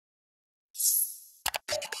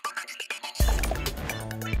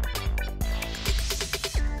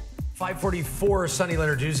5:44, Sunny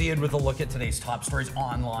Lenarduzzi with a look at today's top stories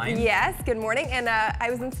online. Yes, good morning. And I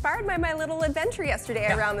was inspired by my little adventure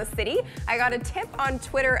yesterday around the city. I got a tip on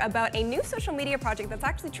Twitter about a new social media project that's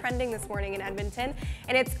actually trending this morning in Edmonton.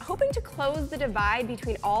 And it's hoping to close the divide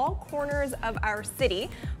between all corners of our city.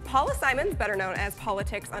 Paula Simons, better known as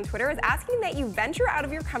Politics on Twitter, is asking that you venture out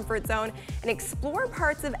of your comfort zone and explore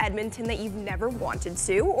parts of Edmonton that you've never wanted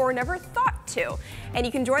to or never thought to. And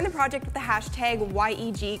you can join the project with the hashtag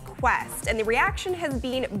YEGQuest. And the reaction has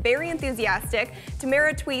been very enthusiastic.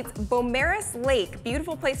 Tamara tweets, Beaumaris Lake,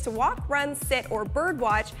 beautiful place to walk, run, sit, or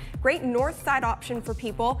birdwatch. Great north side option for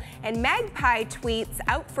people. And Magpie tweets,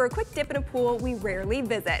 out for a quick dip in a pool we rarely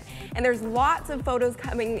visit. And there's lots of photos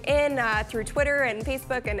coming in through Twitter and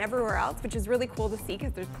Facebook and everywhere else, which is really cool to see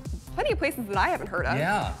because there's plenty of places that I haven't heard of.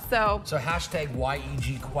 Yeah. So hashtag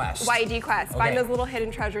YEGQuest. YEGQuest. Okay. Find those little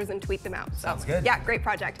hidden treasures and tweet them out. So, sounds good. Yeah, great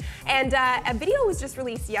project. And a video was just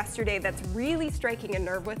released yesterday that's really striking a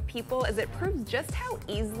nerve with people as it proves just how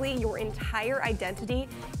easily your entire identity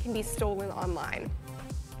can be stolen online.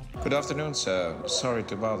 Good afternoon, sir. Sorry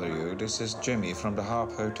to bother you. This is Jimmy from the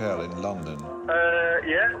Harp Hotel in London.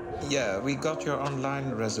 Yeah? Yeah, we got your online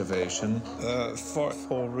reservation for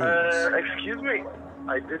 4 rooms. Excuse me?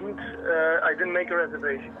 I didn't make a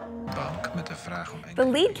reservation. The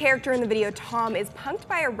lead character in the video, Tom, is punked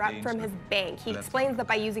by a rep from his bank. He explains that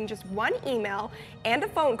by using just one email and a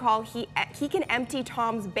phone call, he can empty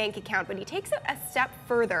Tom's bank account, but he takes it a step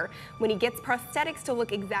further when he gets prosthetics to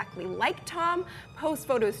look exactly like Tom, posts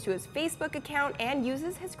photos to his Facebook account, and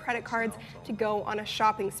uses his credit cards to go on a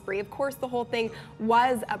shopping spree. Of course, the whole thing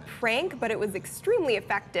was a prank, but it was extremely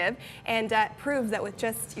effective and proves that with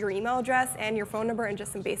just your email address and your phone number and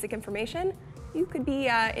just some basic information, you could be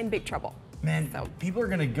in big trouble. Man, people are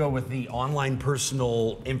going to go with the online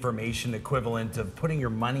personal information equivalent of putting your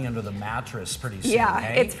money under the mattress pretty soon. Yeah,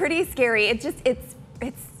 hey? It's pretty scary. It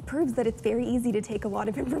proves that it's very easy to take a lot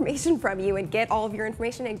of information from you and get all of your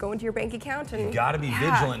information and go into your bank account. And you got to be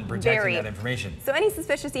vigilant in protecting that information. So any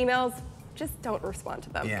suspicious emails, just don't respond to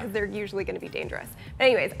them because they're usually going to be dangerous. But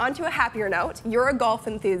anyways, on to a happier note. You're a golf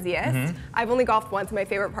enthusiast. I've only golfed once. My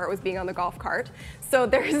favorite part was being on the golf cart. So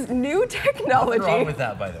there's new technology. What's wrong with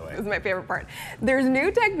that, by the way? It was my favorite part. There's new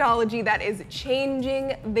technology that is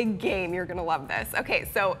changing the game. You're going to love this. Okay,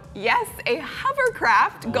 so yes, a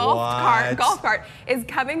hovercraft golf cart is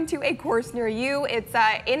coming to a course near you. It's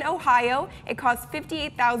in Ohio. It costs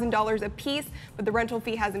 $58,000 a piece, but the rental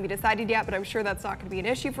fee hasn't been decided yet, but I'm sure that's not going to be an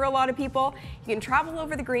issue for a lot of people. You can travel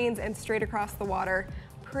over the greens and straight across the water.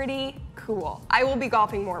 Pretty cool. I will be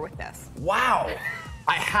golfing more with this. Wow.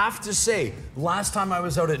 I have to say, last time I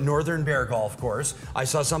was out at Northern Bear Golf Course, I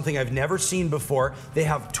saw something I've never seen before. They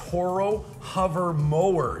have Toro hover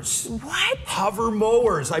mowers. What? Hover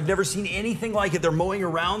mowers. I've never seen anything like it. They're mowing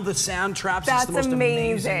around the sand traps. That's it's the most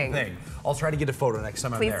amazing amazing thing. I'll try to get a photo next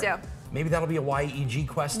time I'm there. Please do. Maybe that'll be a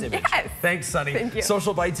YEGQuest image. Yes. Thanks, Sunny. Thank you.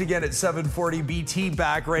 Social Bytes again at 7:40. BT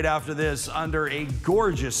back right after this under a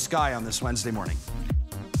gorgeous sky on this Wednesday morning.